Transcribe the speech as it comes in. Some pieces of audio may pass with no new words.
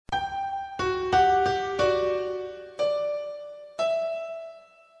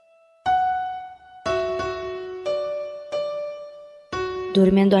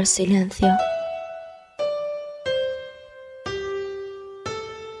Durmiendo al silencio.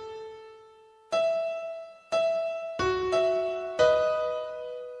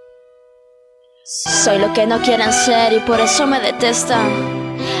 Soy lo que no quieren ser y por eso me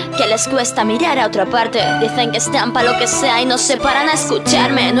detestan. Que les cuesta mirar a otra parte. Dicen que están pa' lo que sea y no se paran a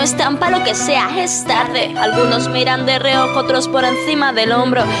escucharme. No están pa' lo que sea, es tarde. Algunos miran de reojo, otros por encima del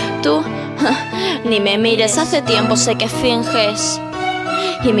hombro. Tú, ni me mires, hace tiempo sé que finges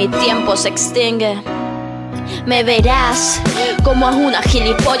y mi tiempo se extingue. Me verás como a una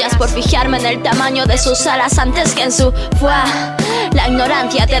gilipollas por fijarme en el tamaño de sus alas antes que en su fuá. La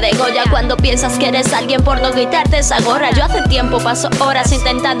ignorancia te degolla cuando piensas que eres alguien por no quitarte esa gorra. Yo hace tiempo paso horas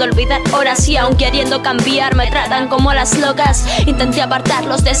intentando olvidar horas y aún queriendo cambiar me tratan como las locas. Intenté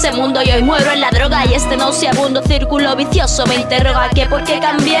apartarlos de ese mundo y hoy muero en la droga. Y este nauseabundo círculo vicioso me interroga que por qué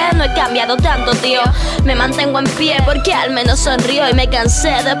cambié. No he cambiado tanto, tío. Me mantengo en pie porque al menos sonrío y me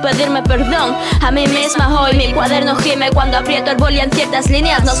cansé de pedirme perdón a mí misma. Hoy mi cuaderno gime cuando aprieto el boli en ciertas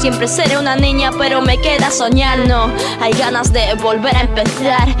líneas. No siempre seré una niña, pero me queda soñar. No, hay ganas de volver a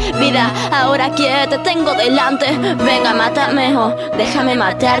empezar. Vida, ahora que te tengo delante, venga, mátame o déjame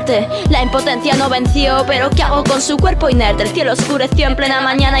matarte. La impotencia no venció, pero ¿qué hago con su cuerpo inerte? El cielo oscureció en plena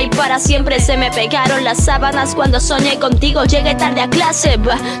mañana y para siempre se me pegaron las sábanas cuando soñé contigo. Llegué tarde a clase,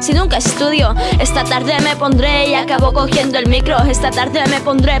 si nunca estudio. Esta tarde me pondré y acabo cogiendo el micro. Esta tarde me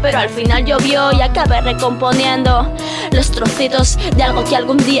pondré, pero al final llovió y acabé recomponiendo los trocitos de algo que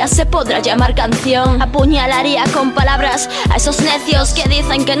algún día se podrá llamar canción. Apuñalaría con palabras a esos necios que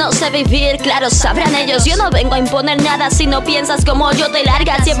dicen que no sé vivir. Claro, sabrán ellos, yo no vengo a imponer nada. Si no piensas como yo te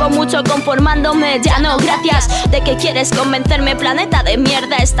largas. Llevo mucho conformándome, ya no, gracias. ¿De qué quieres convencerme, planeta de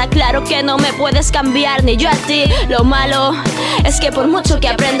mierda? Está claro que no me puedes cambiar, ni yo a ti. Lo malo es que por mucho que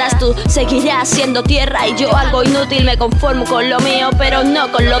aprendas tú seguirás siendo tierra y yo algo inútil. Me conformo con lo mío, pero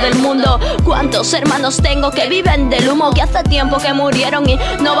no con lo del mundo. ¿Cuántos hermanos tengo que viven del humo? Que hace tiempo que murieron y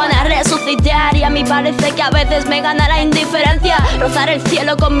no van a resucitar. Y a mí parece que a veces me gana la indiferencia. Rozar el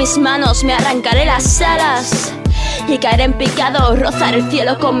cielo con mis manos, me arrancaré las alas y caeré en picado. Rozar el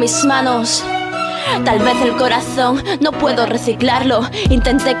cielo con mis manos. Tal vez el corazón no puedo reciclarlo.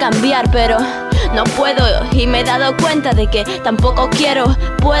 Intenté cambiar pero no puedo. Y me he dado cuenta de que tampoco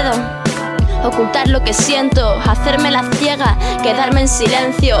puedo ocultar lo que siento, hacerme la ciega, quedarme en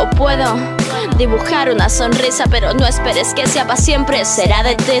silencio. Puedo dibujar una sonrisa, pero no esperes que sea para siempre. Será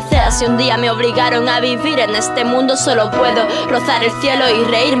de Nitah. Si un día me obligaron a vivir en este mundo, solo puedo rozar el cielo y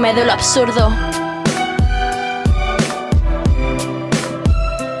reírme de lo absurdo.